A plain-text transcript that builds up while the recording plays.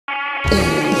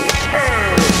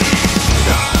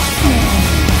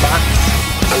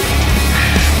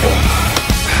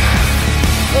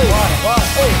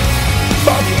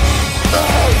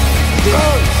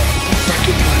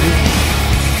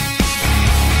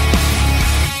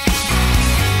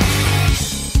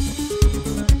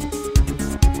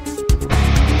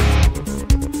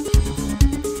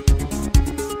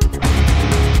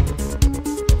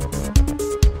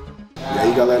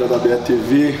Galera da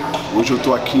ABETV, hoje eu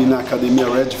tô aqui na academia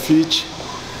Red Fit,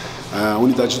 a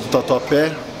unidade do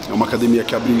Tatuapé. É uma academia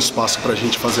que abriu espaço para a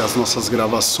gente fazer as nossas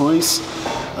gravações.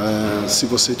 Se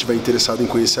você estiver interessado em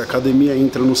conhecer a academia,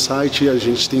 entra no site. A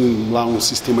gente tem lá um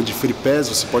sistema de free pass,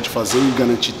 você pode fazer e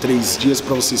garantir 3 dias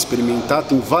para você experimentar.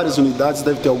 Tem várias unidades,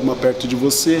 deve ter alguma perto de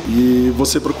você. E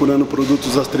você procurando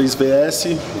produtos da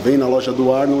 3VS, vem na loja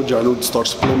do Arnold Store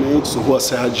Suplementos, Rua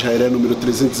Serra de Jairé, número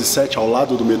 307, ao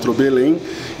lado do metrô Belém.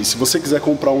 E se você quiser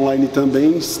comprar online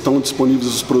também, estão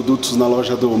disponíveis os produtos na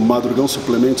loja do Madrugão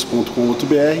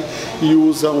suplementos.com.br e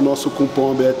usa o nosso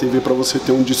cupom ABETV para você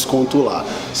ter um desconto lá,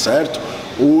 certo?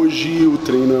 Hoje o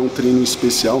treino é um treino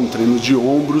especial, um treino de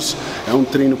ombros, é um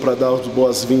treino para dar as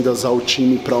boas-vindas ao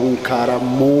time para um cara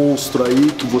monstro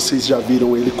aí, que vocês já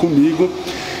viram ele comigo.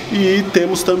 E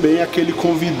temos também aquele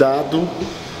convidado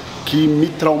que me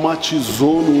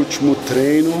traumatizou no último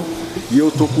treino e eu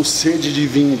tô com sede de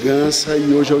vingança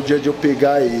e hoje é o dia de eu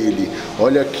pegar ele.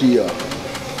 Olha aqui, ó.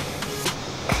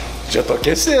 Já tô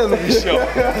aquecendo, bichão.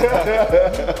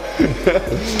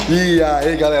 E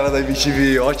aí, galera da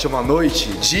ABETV, ótima noite,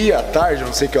 dia, tarde,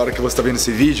 não sei que hora que você tá vendo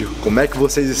esse vídeo. Como é que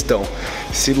vocês estão?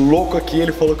 Esse louco aqui,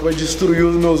 ele falou que vai destruir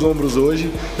os meus ombros hoje.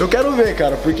 Eu quero ver,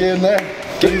 cara, porque, né,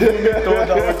 quem vomitou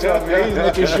da última vez,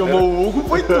 né, quem chamou o Hugo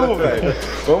foi tu, velho.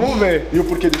 Vamos ver. E o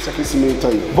porquê desse aquecimento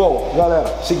aí? Bom,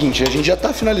 galera, seguinte, a gente já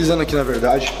tá finalizando aqui, na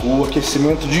verdade, o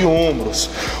aquecimento de ombros.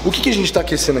 O que a gente tá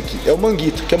aquecendo aqui? É o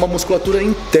manguito, que é uma musculatura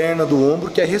interna do ombro,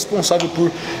 que é responsável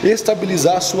por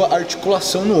estabilizar a sua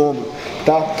articulação no ombro,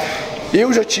 tá?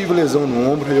 Eu já tive lesão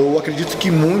no ombro, eu acredito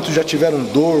que muitos já tiveram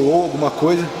dor ou alguma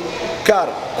coisa. Cara,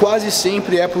 quase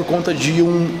sempre é por conta de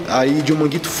um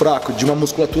manguito fraco, de uma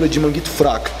musculatura de manguito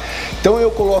fraca. Então eu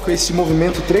coloco esse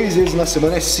movimento 3 vezes na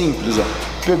semana, é simples, ó.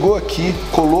 Pegou aqui,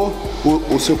 colou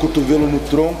o seu cotovelo no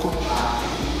tronco,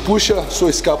 puxa a sua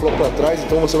escápula para trás,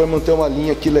 então você vai manter uma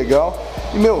linha aqui legal.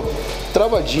 E, meu,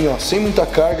 travadinho, ó, sem muita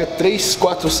carga, 3,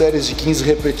 4 séries de 15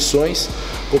 repetições,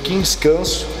 pouquinho de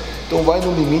descanso. Então vai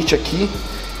no limite aqui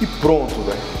e pronto,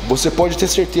 velho. Você pode ter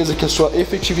certeza que a sua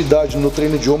efetividade no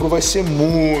treino de ombro vai ser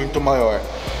muito maior.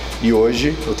 E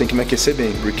hoje eu tenho que me aquecer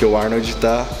bem, porque o Arnold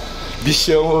tá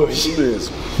bichão hoje. Isso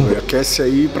mesmo. Aquece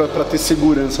aí pra ter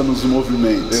segurança nos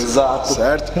movimentos. Exato.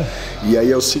 Certo? E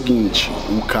aí é o seguinte,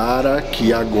 o cara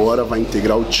que agora vai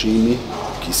integrar o time,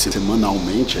 que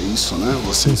semanalmente é isso, né?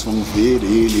 Vocês vão ver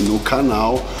ele no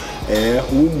canal, é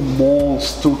o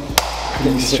monstro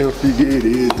Christian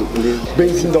Figueiredo.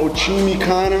 Bem-vindo ao time,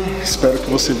 cara. Espero que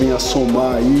você venha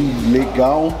somar aí,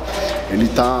 legal. Ele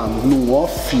tá num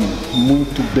off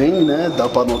muito bem, né? Dá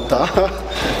pra notar.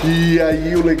 E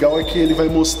aí o legal é que ele vai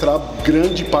mostrar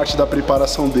grande parte da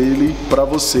preparação dele pra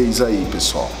vocês aí,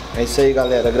 pessoal. É isso aí,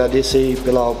 galera. Agradeço aí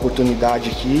pela oportunidade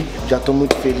aqui. Já tô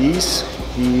muito feliz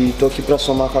e tô aqui pra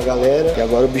somar com a galera. E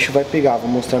agora o bicho vai pegar. Vou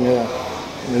mostrar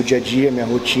meu dia a dia, minha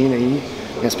rotina aí,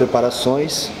 minhas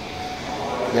preparações.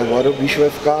 E agora o bicho vai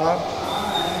ficar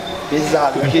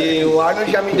pesado, porque o Arnold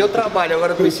já me deu trabalho,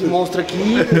 agora com esse monstro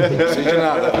aqui... Eu não sei de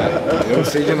nada, velho. Eu não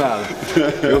sei de nada.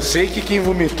 Eu sei que quem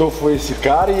vomitou foi esse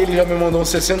cara e ele já me mandou uns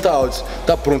 60 áudios.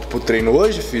 Tá pronto pro treino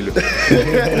hoje, filho? Tá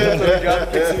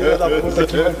ligado que esse filho da puta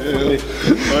aqui vai foder.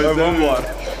 Mas vamos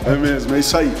embora. É mesmo, é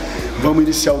isso aí. Vamos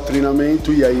iniciar o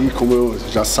treinamento e aí, como eu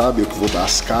já sabe, eu que vou dar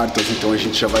as cartas, então a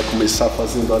gente já vai começar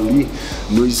fazendo ali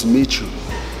no Smith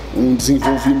um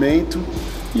desenvolvimento.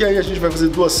 E aí a gente vai fazer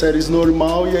 2 séries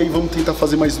normal e aí vamos tentar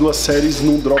fazer mais 2 séries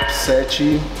num drop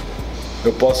set.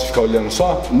 Eu posso ficar olhando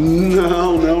só?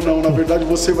 Não, na verdade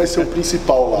você vai ser o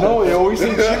principal lá. Não, eu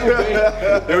incentivo bem.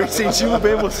 Eu incentivo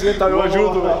bem você, tá? Eu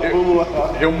ajudo. Vamos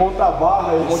lá. Eu monto a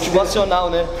barra. Motivacional,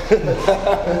 né?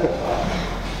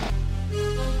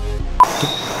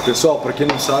 Pessoal, pra quem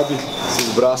não sabe,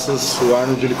 esses braços o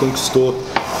Arnold ele conquistou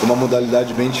uma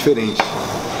modalidade bem diferente.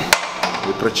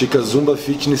 Ele pratica Zumba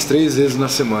Fitness 3 vezes na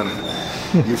semana.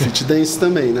 E o Fit Dance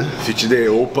também, né? Fit Dance,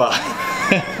 opa!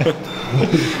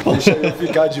 Deixa eu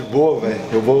ficar de boa, velho.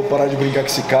 Eu vou parar de brincar com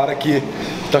esse cara que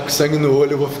tá com sangue no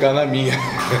olho, eu vou ficar na minha.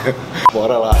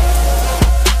 Bora lá!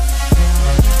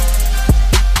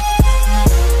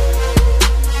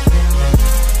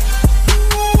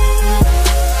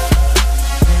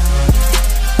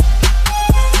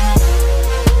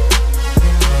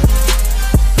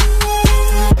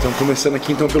 Estamos começando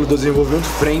aqui então pelo desenvolvimento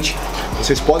frente.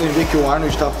 Vocês podem ver que o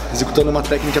Arnold está executando uma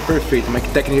técnica perfeita. Mas que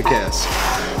técnica que é essa?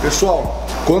 Pessoal,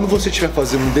 quando você estiver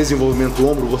fazendo um desenvolvimento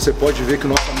ombro, você pode ver que o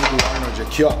nosso amigo Arnold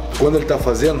aqui, ó, quando ele está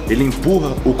fazendo, ele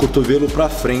empurra o cotovelo para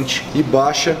frente e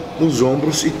baixa os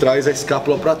ombros e traz a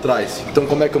escápula para trás. Então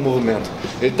como é que é o movimento?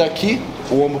 Ele está aqui,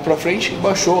 o ombro para frente e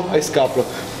baixou a escápula.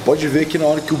 Pode ver que na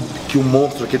hora que o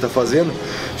monstro aqui está fazendo,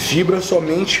 fibra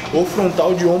somente o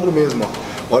frontal de ombro mesmo,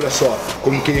 ó. Olha só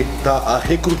como que tá a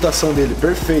recrutação dele,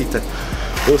 perfeita.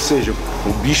 Ou seja, o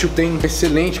bicho tem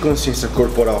excelente consciência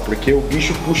corporal, porque o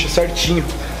bicho puxa certinho.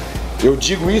 Eu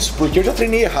digo isso porque eu já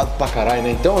treinei errado pra caralho,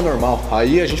 né? Então é normal.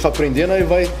 Aí a gente vai aprendendo e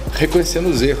vai reconhecendo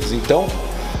os erros. Então,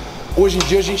 hoje em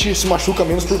dia a gente se machuca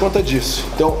menos por conta disso.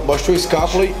 Então, baixou a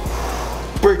escápula e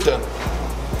apertando.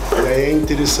 É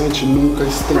interessante nunca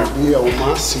estender ao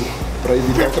máximo para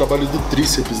evitar o trabalho do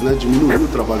tríceps, né? Diminuir o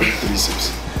trabalho do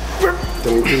tríceps.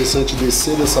 Então é interessante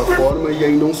descer dessa forma e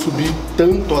aí não subir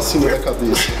tanto acima da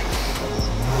cabeça.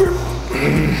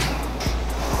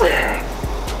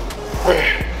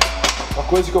 Uma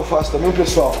coisa que eu faço também,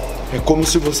 pessoal, é como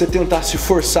se você tentasse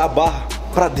forçar a barra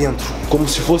para dentro, como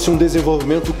se fosse um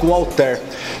desenvolvimento com halter.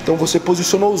 Então você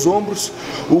posicionou os ombros,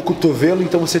 o cotovelo,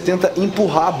 então você tenta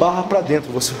empurrar a barra para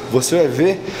dentro. Você vai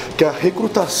ver que a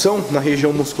recrutação na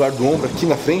região muscular do ombro aqui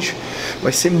na frente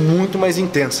vai ser muito mais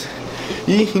intensa.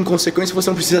 E, em consequência, você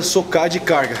não precisa socar de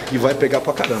carga e vai pegar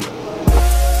pra caramba.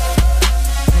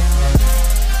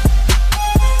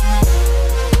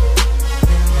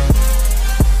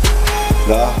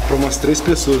 Dá pra umas 3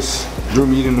 pessoas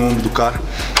dormirem no ombro do cara.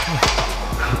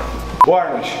 Ô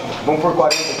Arnold, vamos por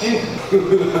 40 aqui?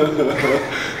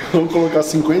 Vamos colocar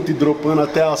 50 e dropando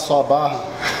até a sua barra.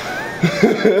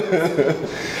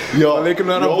 E ó, falei que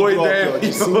não era boa ideia.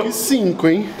 De 5 e 5,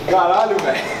 hein? Caralho,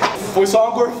 velho. Foi só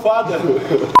uma gorfada.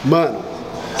 Mano,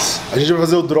 a gente vai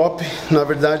fazer o drop, na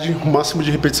verdade, o máximo de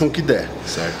repetição que der.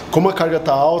 Certo. Como a carga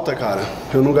tá alta, cara,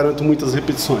 eu não garanto muitas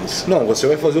repetições. Não, você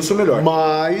vai fazer o seu melhor.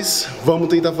 Mas vamos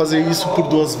tentar fazer isso por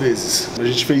 2 vezes. A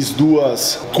gente fez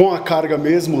 2 com a carga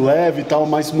mesmo, leve e tal,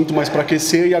 mas muito mais pra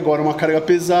aquecer. E agora uma carga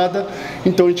pesada,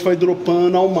 então a gente vai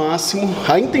dropando ao máximo.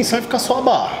 A intenção é ficar só a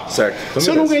barra. Certo. Então se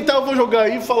eu não aguentar, eu vou jogar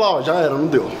aí e falar, ó, já era, não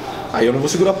deu. Aí eu não vou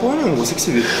segurar porra nenhuma, você que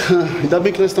se vira. Ainda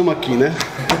bem que nós estamos aqui, né?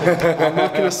 A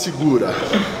máquina segura.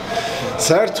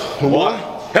 Certo? Vamos lá?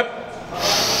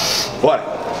 Bora!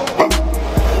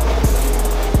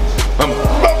 Vamos!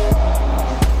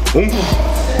 1,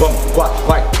 vamos! 4,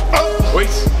 vai!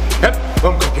 2,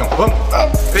 vamos, campeão!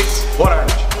 Vamos! 3, bora,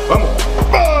 Arnold!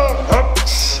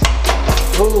 Vamos!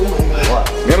 Bora!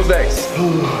 Menos 10!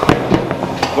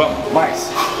 Vamos!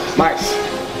 Mais!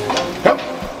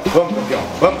 Vamos, campeão!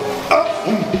 Vamos!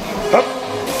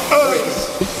 2,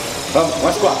 vamos!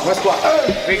 Mais 4!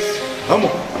 3, vamos!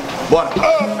 Bora!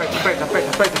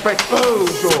 Aperta!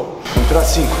 Show! Vamos tirar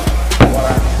 5.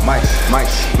 Bora! Mais!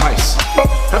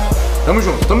 Tamo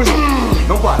junto!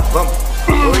 Não para! Vamos!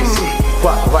 2,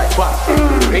 4, vai! 4,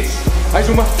 3, mais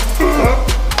uma!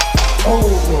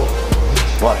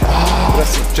 Bora!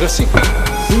 Tira 5!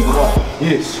 5, bora!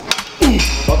 Isso!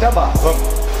 Só até a barra! Vamos!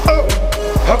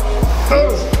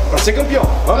 Pra ser campeão!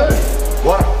 Vamos!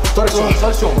 Bora! Estoura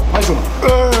esse ombro! Mais uma!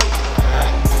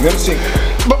 Menos 5!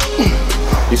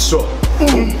 Isso!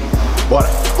 Bora!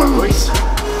 2,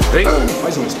 3,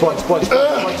 mais um! Explode!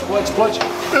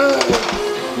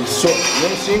 Isso!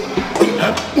 Menos 5!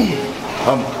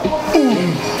 Vamos!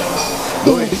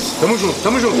 2,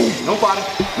 tamo junto! Não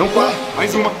para!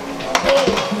 Mais uma!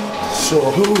 Isso!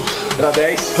 Dá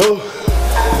 10!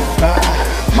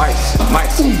 Mais!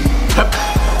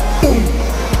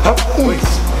 2,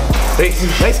 3,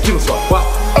 10 quilos só! 4,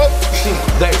 5,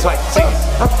 10, vai! 6,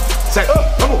 7,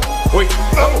 vamos! 8,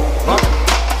 vamos! 9.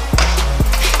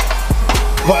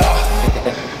 Vai lá!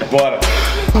 Bora!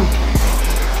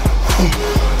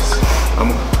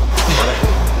 Vamos! Bora!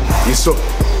 Isso!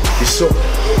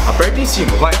 Aperta em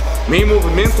cima, vai! Meio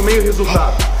movimento, meio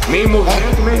resultado! Meio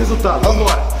movimento, meio resultado!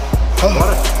 Vambora!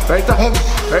 Bora! Aperta!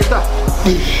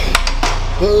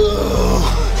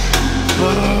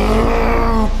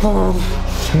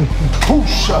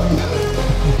 Puxa vida!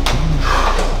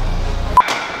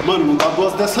 Mano, não dá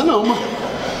 2 dessa não, mano.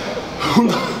 Não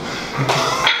dá.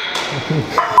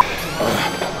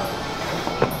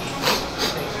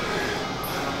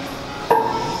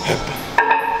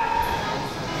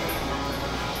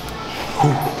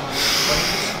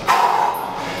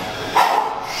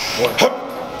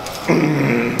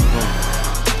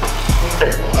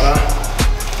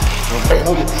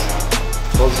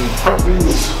 Sozinho.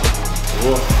 Isso.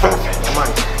 Boa. Dá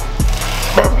mais.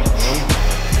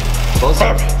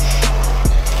 Sozinho.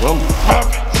 Vamos.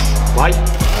 Vai.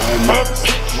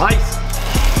 Mais.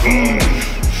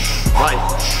 Vai.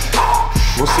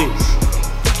 Você.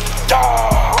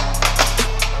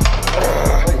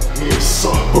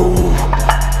 Isso.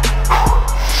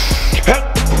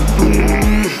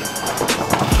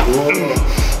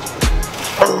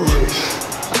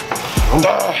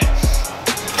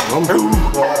 Vamos.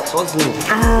 Bora, sozinho.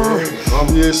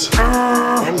 Vamos. Isso.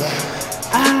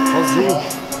 Sozinho.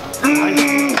 Vai.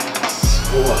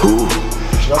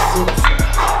 Já sei.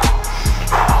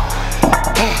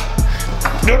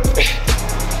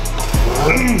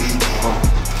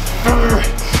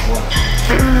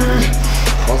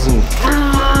 Sozinho.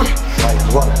 Vai,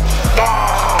 agora.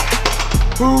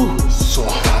 Só,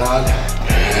 caralho.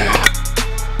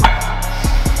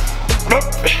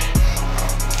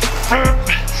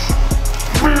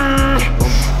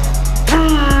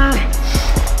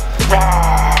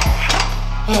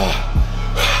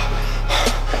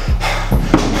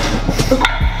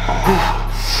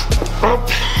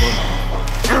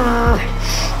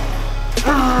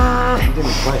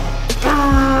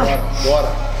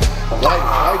 Bora. Vai.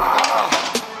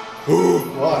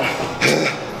 Bora.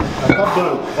 Tá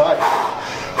acabando, vai.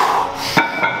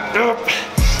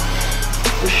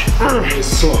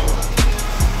 Isso.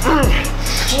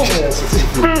 Porra, é essa aqui?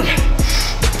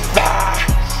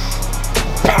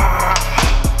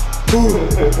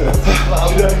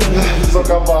 Só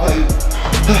acabar aí.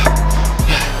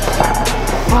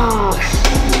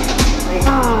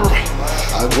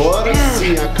 Agora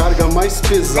sim, a carga mais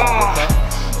pesada, tá?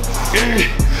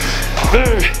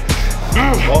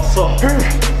 Olha só.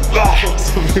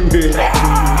 Nossa, primeiro.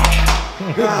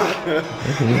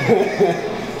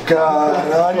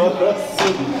 Caralho.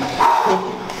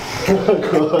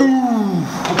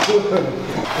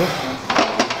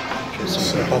 Deixa eu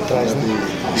subir pra trás dele.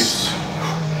 Isso.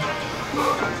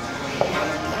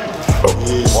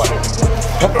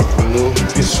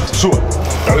 Isso. Sua.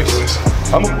 2.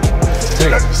 Vamos.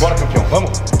 3. Bora, campeão.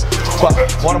 Vamos. 4.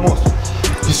 Bora, monstro.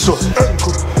 Isso. 5.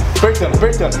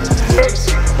 Apertando. 6.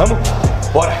 Vamos.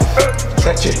 Bora.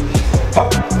 7.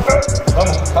 Vamos.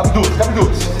 Cabe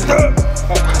duas.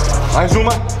 Mais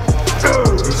uma.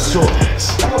 Isso.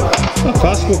 Tá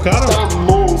fácil pro cara? Tá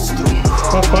monstro.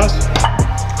 Tá fácil.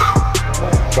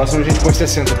 Próximo a gente põe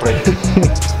 60 pra ele.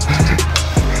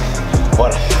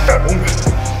 Bora.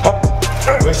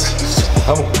 1. 2.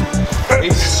 Vamos.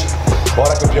 3.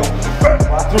 Bora, campeão.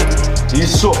 4.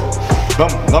 Isso.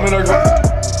 Vamos. Dá o menor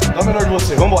de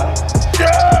você. Vambora.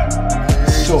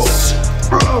 Isso.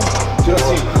 Tira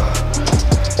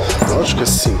 5. Lógico que é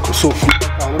 5. Eu sou filho.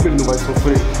 Caramba, ele não vai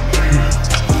sofrer.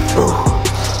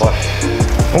 Bora.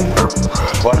 1.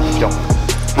 Bora, campeão.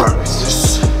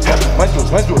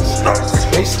 2. Mais duas.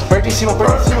 3. Aperta em cima.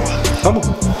 Vamos.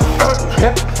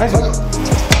 Mais um.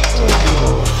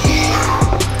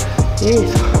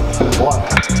 Isso. Bora.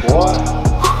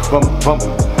 Vamos.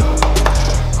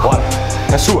 Bora.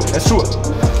 É sua.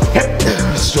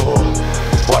 Isso.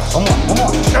 Bora, vamos lá.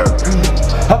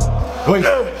 2.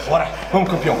 Bora. Vamos,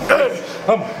 campeão.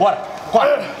 Vamos, bora.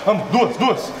 4. Vamos,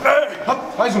 duas.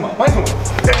 Mais uma.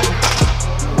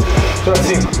 Tira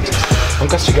 5.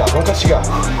 Vamos castigar.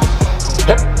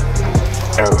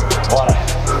 Bora.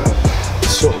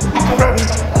 Isso.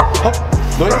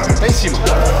 2. Tá em cima.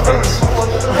 3.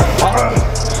 4.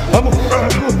 Vamos.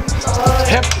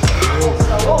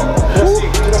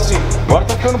 Tira 5. Agora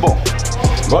tá ficando bom.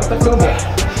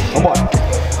 Vambora.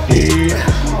 E...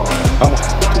 Vamos.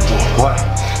 Bora.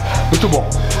 Muito bom.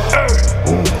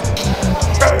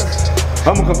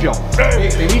 Vamos, campeão.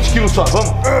 Tem 20 quilos só.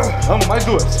 Vamos, mais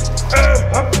duas.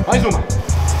 Mais uma.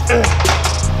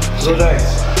 Sou 10.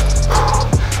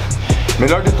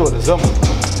 Melhor de todas, vamos.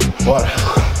 Bora.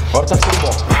 Agora tá ficando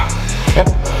bom.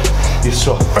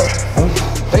 Isso.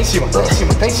 Tá em cima.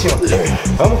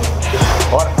 Vamos.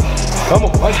 Bora.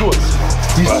 Vamos, mais duas.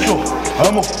 Isso.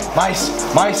 Vamos. Mais.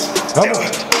 Vamos.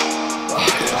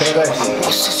 Tem 10.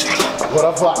 Nossa senhora.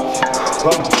 Agora vai.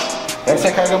 Vamos. Essa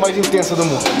é a carga mais intensa do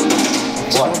mundo.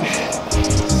 Bora.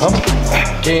 Vamos.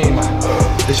 Queima.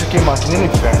 Deixa queimar que nem no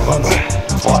inferno. Vamos.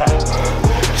 Bora.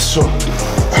 Isso.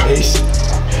 3.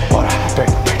 Bora.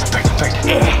 Aperta.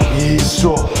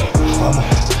 Isso. Vamos.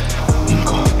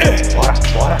 5.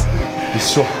 Bora.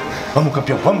 Isso. Vamos,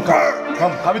 campeão. Vamos.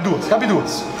 Cabe duas.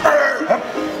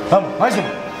 Vamos. Mais uma.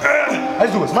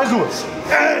 Mais duas. Mais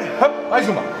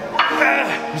uma.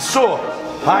 Isso.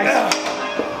 Mais.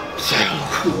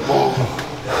 Bom.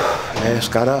 Os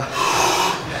caras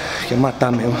querem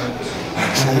matar mesmo.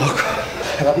 Você é louco.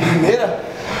 É a primeira?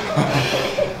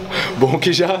 Bom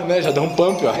que já, né? Já dá um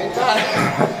pump, ó.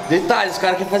 Detalhe, os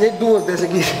caras querem fazer duas dessa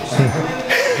aqui.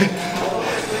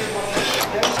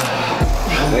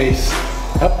 Aí. 6,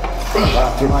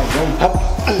 4, mais um,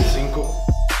 5.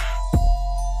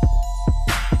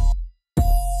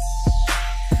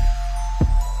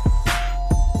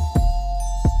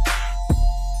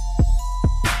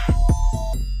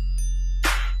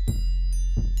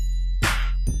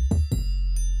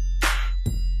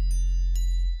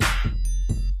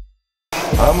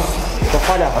 Vamos, só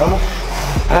falhar, vamos.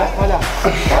 Falhar.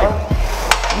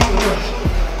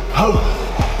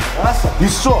 Nossa,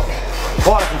 isso!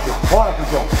 Bora,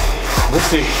 campeão.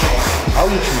 Você, a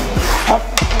última.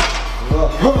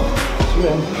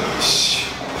 Isso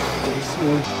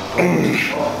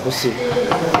mesmo. Você.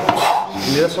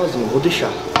 Primeira sozinho, vou deixar.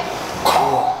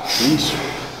 Isso.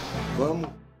 Vamos.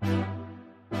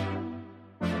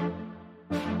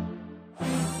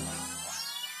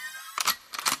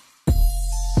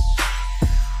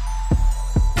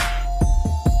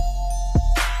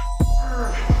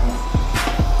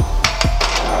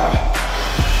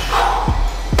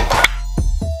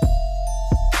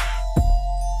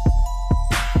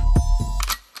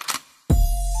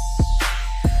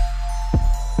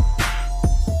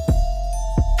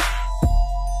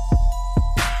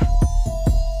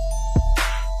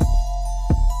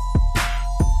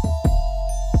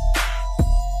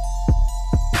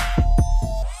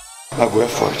 Agora é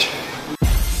forte.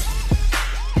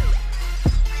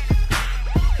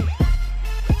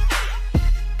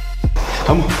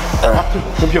 Vamos. Rápido.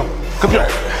 Campeão.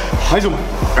 Mais uma.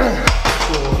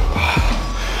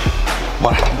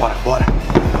 Bora.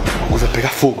 A coisa vai pegar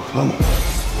fogo. Vamos.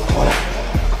 Bora.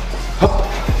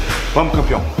 Vamos,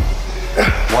 campeão.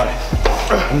 Bora.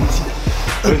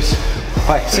 1, 2.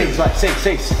 Vai, 6.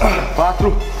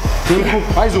 4,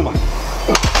 5. Mais uma.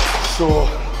 Isso.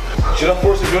 Tira a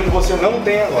força de onde você não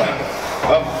tem agora.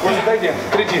 Vamos, força tá aí dentro.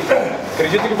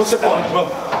 Acredita que você pode.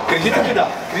 Vamos. Acredita que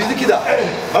dá.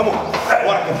 Vamos.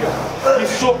 Bora, campeão.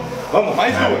 Isso. Vamos,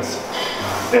 mais 2.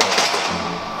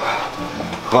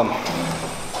 Vamos.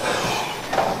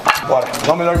 Bora,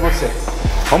 dá o melhor de você.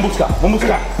 Vamos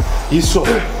buscar. Isso.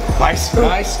 Mais.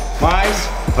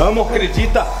 Vamos,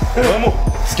 acredita. Vamos.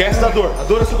 Esquece da dor. A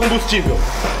dor é seu combustível.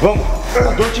 Vamos.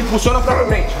 A dor te impulsiona pra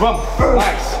frente. Vamos.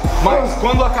 Mais.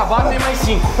 Quando acabar, tem mais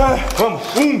 5. Vamos.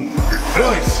 1,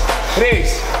 2,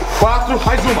 3, 4.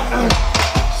 Mais uma.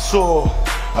 Isso.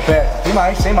 Aperta. Tem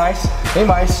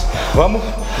mais. Vamos.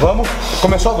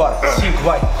 Começou agora. 5,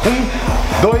 vai. 1,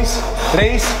 2,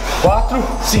 3, 4,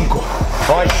 5.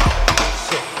 Vai.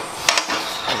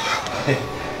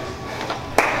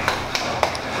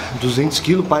 200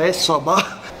 quilos, parece só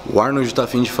barra. O Arnold tá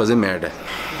afim de fazer merda.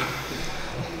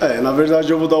 Na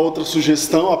verdade eu vou dar outra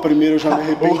sugestão. A primeira eu já me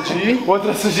arrependi.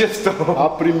 Outra sugestão. A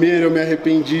primeira eu me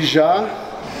arrependi já.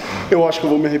 Eu acho que eu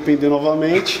vou me arrepender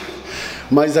novamente.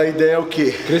 Mas a ideia é o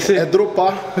quê? Crescer. É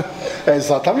dropar.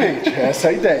 Exatamente, essa é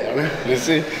a ideia, né?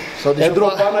 Crescer. É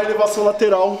dropar na elevação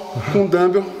lateral com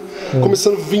dumbbell.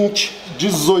 Começando 20,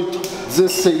 18,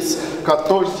 16,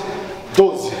 14,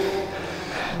 12.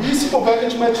 E se for a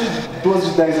gente mete 2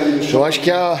 de 10 ali no chão. Eu acho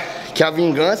que a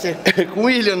vingança é com o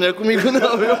William, não é comigo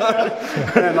não, viu?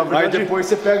 Na verdade, Aí depois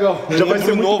você pega já vai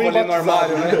ser muito novo bem ali no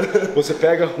batizado, armário, né? Você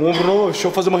pega o ombro novo, deixa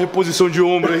eu fazer uma reposição de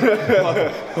ombro aí.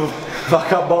 Vai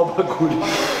acabar o bagulho.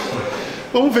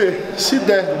 Vamos ver. Se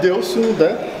der, deu. Se não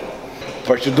der, A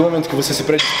partir do momento que você se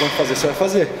predispõe a fazer, você vai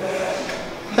fazer.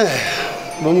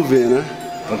 vamos ver, né?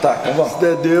 Então tá, então vamos. Se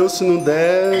der, deu. Se não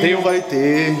der, Deu. vai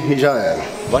ter e já era.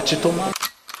 Vai te tomar.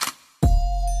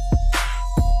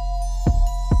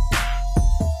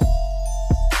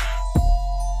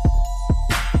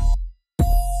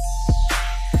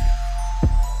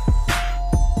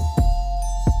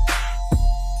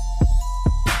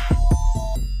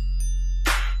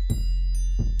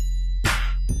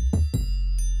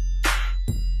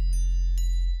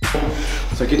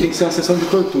 Isso aqui tem que ser uma sessão de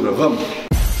tortura, vamos.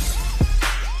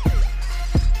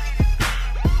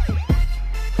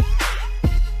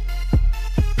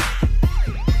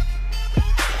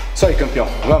 Isso aí, campeão,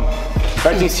 vamos.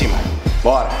 Aperta em cima.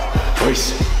 Bora.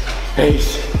 2,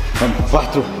 3, vamos.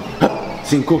 4,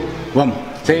 5, vamos.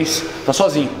 6, tá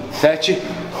sozinho. 7,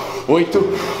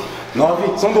 8,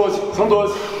 9, são 12.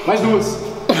 Mais 2,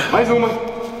 mais uma.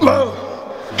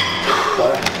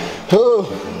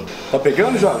 Tá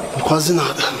pegando, jovem? Quase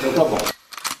nada. Então tá bom.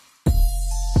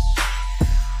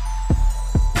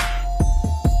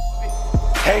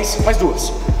 10, mais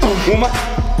 2. Uma.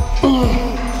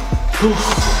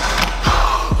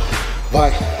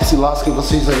 Vai, se lasquem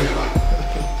vocês aí.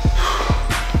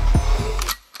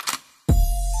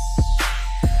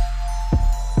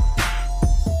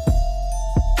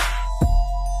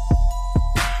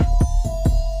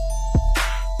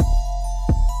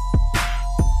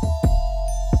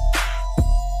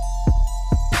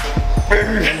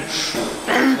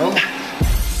 Vamos.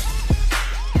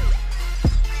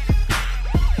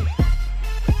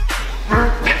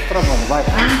 Vamos, vai.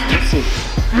 Você.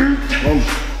 Vamos.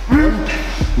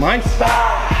 Mais?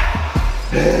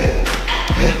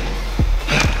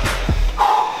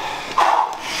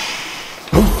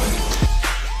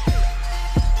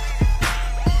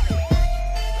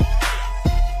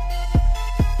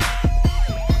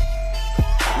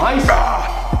 Mais.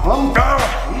 Vamos.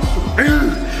 Isso.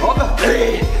 Joga.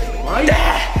 Mais.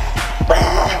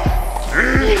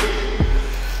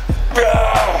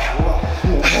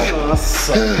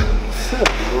 Nossa.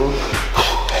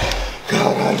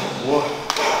 Caralho.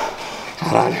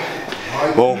 Caralho.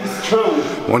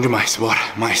 Bom demais, bora,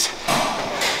 mais.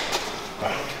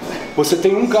 Você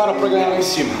tem um cara pra ganhar lá em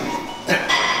cima.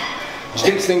 De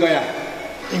quem que você tem que ganhar?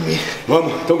 Em mim.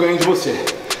 Vamos, então ganhei de você.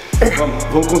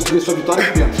 Vamos construir sua vitória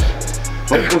aqui dentro.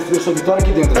 Vamos construir sua vitória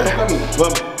aqui dentro. É o caminho.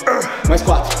 Vamos. Mais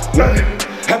 4.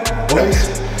 1, 2.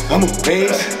 Vamos.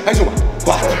 3. Mais uma.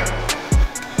 4.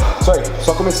 Isso aí.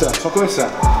 Só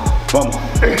começando. Vamos.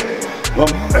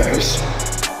 Vamos. Isso.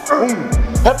 1.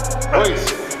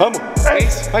 2. Vamos.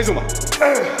 3. Mais uma.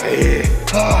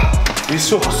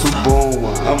 Isso. Isso bom,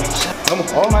 mano. Vamos.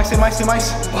 Ó, mais.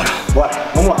 Bora.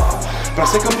 Vamos lá. Pra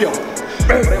ser campeão.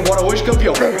 Pra ir embora hoje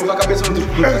campeão. Usar a cabeça no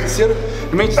travesseiro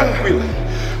e mente tranquila.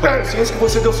 A consciência que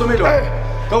você deu o seu melhor.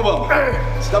 Então vamos.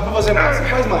 Se dá pra fazer mais, você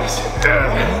faz mais.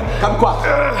 Cabe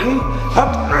 4. 1,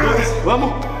 2,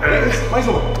 vamos. 3, mais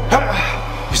uma.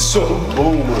 Isso.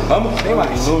 Bom, mano. Vamos, tem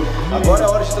mais. Agora é a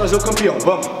hora de trazer o campeão.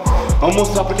 Vamos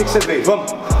mostrar pra que você veio.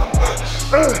 Vamos.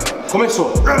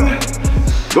 Começou.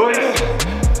 1, 2,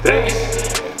 3,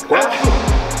 4,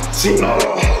 5. Mano.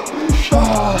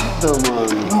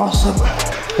 Nossa.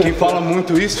 Quem fala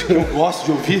muito isso, que eu gosto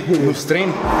de ouvir nos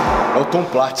treinos, é o Tom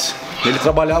Platz. Ele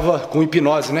trabalhava com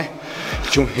hipnose, né?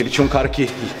 Ele tinha um cara que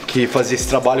fazia esse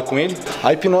trabalho com ele.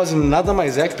 A hipnose nada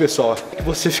mais é que, pessoal, que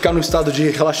você ficar no estado de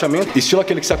relaxamento, estilo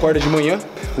aquele que você acorda de manhã.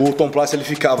 O Tom Platz, ele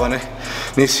ficava, né,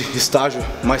 nesse estágio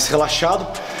mais relaxado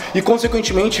e,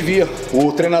 consequentemente, via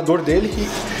o treinador dele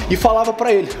e falava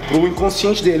pra ele, pro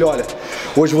inconsciente dele: olha,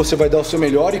 hoje você vai dar o seu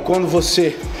melhor e quando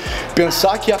você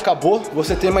pensar que acabou,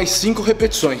 você tem mais 5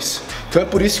 repetições. Então é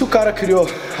por isso que o cara criou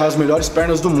as melhores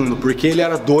pernas do mundo, porque ele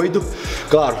era doido,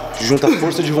 claro, junta a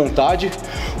força de vontade,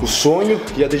 o sonho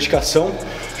e a dedicação,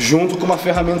 junto com uma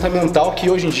ferramenta mental que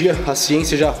hoje em dia a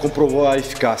ciência já comprovou a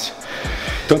eficácia.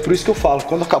 Então é por isso que eu falo,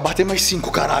 quando acabar tem mais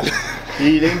 5, caralho.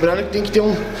 E lembrando que tem que ter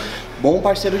um bom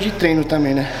parceiro de treino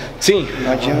também, né? Sim,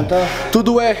 Não adianta.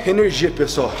 tudo é energia,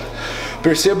 pessoal.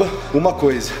 Perceba uma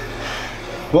coisa.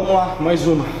 Vamos lá, mais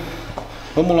uma.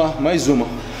 Vamos lá, mais uma.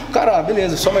 Cara,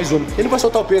 beleza, só mais uma. Ele vai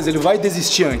soltar o peso, ele vai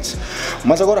desistir antes.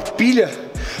 Mas agora pilha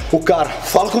o cara,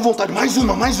 fala com vontade, mais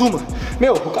uma.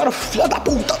 Meu, o cara, filha da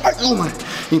puta, mais uma.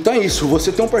 Então é isso, você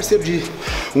tem um parceiro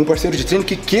de treino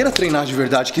que queira treinar de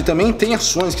verdade, que também tenha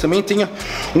sonhos, que também tenha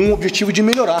um objetivo de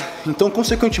melhorar. Então,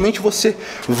 consequentemente, você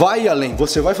vai além,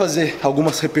 você vai fazer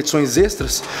algumas repetições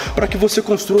extras para que você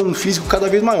construa um físico cada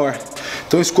vez maior.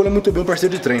 Então escolha muito bem um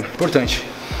parceiro de treino, importante.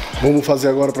 Vamos fazer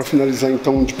agora para finalizar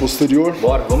então de posterior.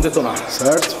 Bora, vamos detonar.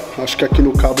 Certo? Acho que aqui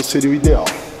no cabo seria o ideal.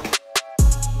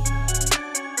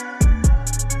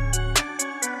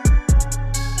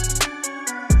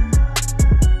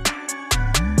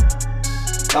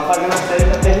 Tá fazendo a série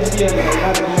da terra.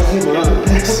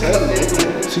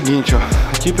 Seguinte, ó,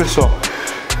 aqui, pessoal,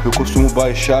 eu costumo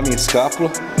baixar a minha escápula,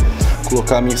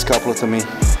 colocar a minha escápula também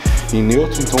em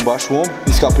neutro, então baixo o ombro,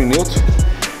 escápula em neutro,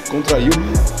 contraiu,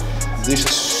 deixa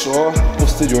só o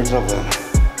posterior travando,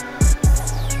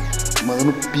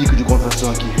 mandando pico de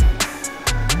contração aqui.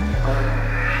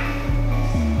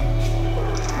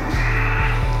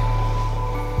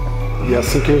 E é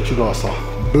assim que a gente gosta, ó.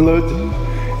 Blood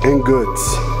and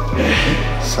Guts.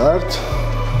 Certo?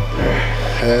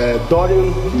 É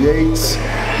Dorian Yates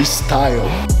Style.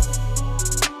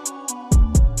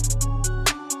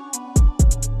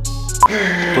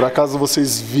 Por acaso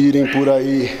vocês virem por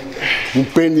aí um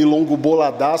pernilongo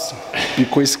boladaço,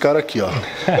 picou esse cara aqui, ó.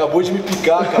 Acabou de me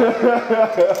picar,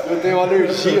 cara. Eu tenho uma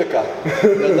alergia, cara.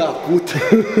 Filha da puta.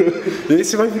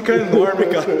 Esse vai ficar enorme,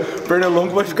 cara. O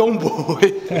pernilongo vai ficar um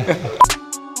boi.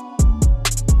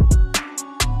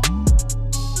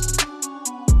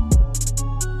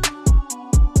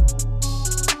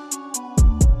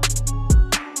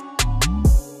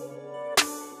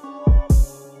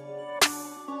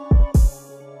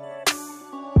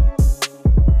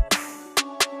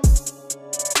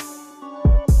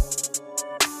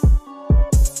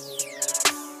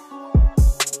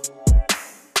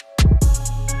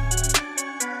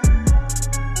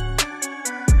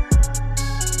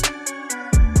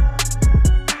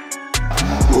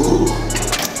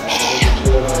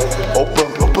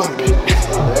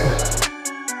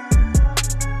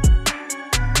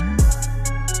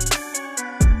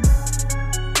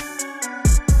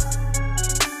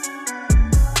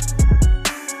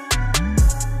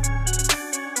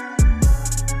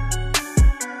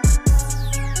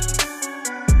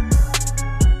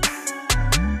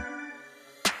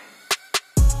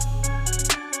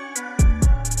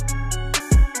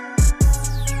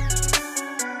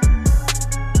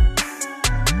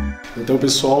 Então,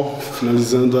 pessoal,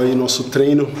 finalizando aí nosso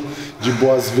treino, de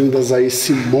boas-vindas a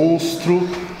esse monstro,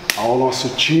 ao nosso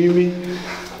time.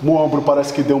 O ombro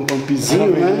parece que deu um pumpzinho,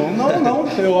 né? Não,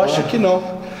 eu acho que não.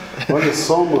 Olha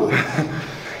só, mano.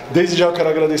 Desde já eu quero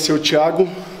agradecer o Thiago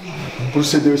por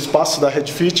ceder o espaço da Red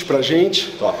Fit pra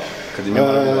gente. Top. Academia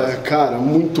maravilhosa. Cara,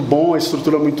 muito bom, a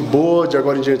estrutura muito boa. De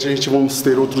agora em diante a gente vamos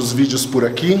ter outros vídeos por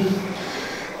aqui.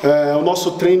 O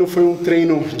nosso treino foi um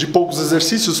treino de poucos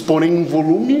exercícios, porém em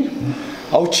volume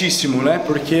altíssimo, né?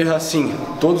 Porque assim,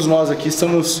 todos nós aqui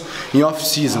estamos em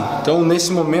off-season. Então, nesse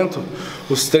momento,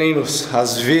 os treinos,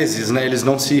 às vezes, né, eles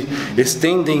não se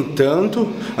estendem tanto,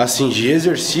 assim, de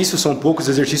exercício, são poucos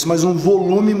exercícios, mas um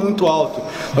volume muito alto.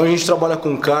 Então, a gente trabalha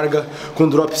com carga, com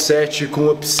drop set, com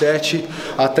upset,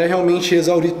 até realmente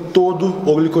exaurir todo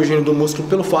o glicogênio do músculo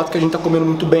pelo fato que a gente tá comendo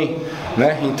muito bem,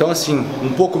 né? Então, assim, um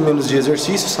pouco menos de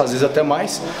exercícios, às vezes até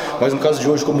mais, mas no caso de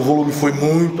hoje, como o volume foi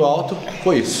muito alto,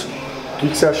 foi isso. O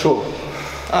que você achou?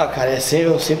 Ah, cara,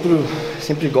 eu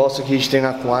sempre gosto aqui de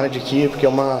treinar com o Arnold aqui, porque é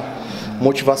uma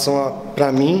motivação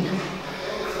pra mim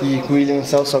e com o William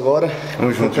Celso agora.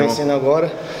 Vamos junto, conhecendo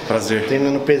agora. Prazer.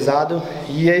 Treinando pesado.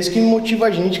 E é isso que motiva a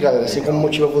gente, galera. Assim como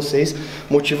motiva vocês,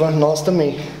 motiva nós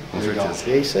também. Com certeza.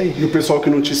 E é isso aí. E o pessoal que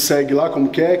não te segue lá, como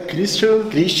que é?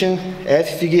 Christian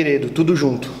F. Figueiredo, tudo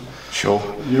junto. Show.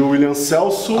 E o William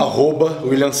Celso?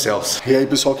 @William Celso. E aí,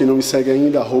 pessoal que não me segue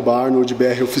ainda,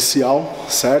 @ArnoldBR Oficial,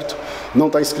 certo? Não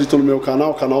tá inscrito no meu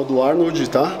canal, canal do Arnold,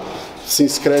 tá? Se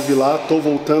inscreve lá, tô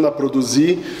voltando a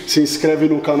produzir. Se inscreve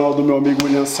no canal do meu amigo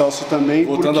William Celso também.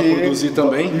 Voltando a produzir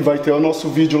também. E vai ter o nosso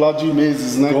vídeo lá de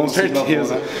meses, né? Com certeza. Gravou,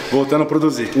 né? Voltando a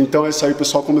produzir. Então é isso aí,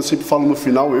 pessoal. Como eu sempre falo no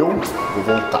final, eu vou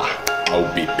voltar.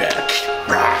 I'll be back.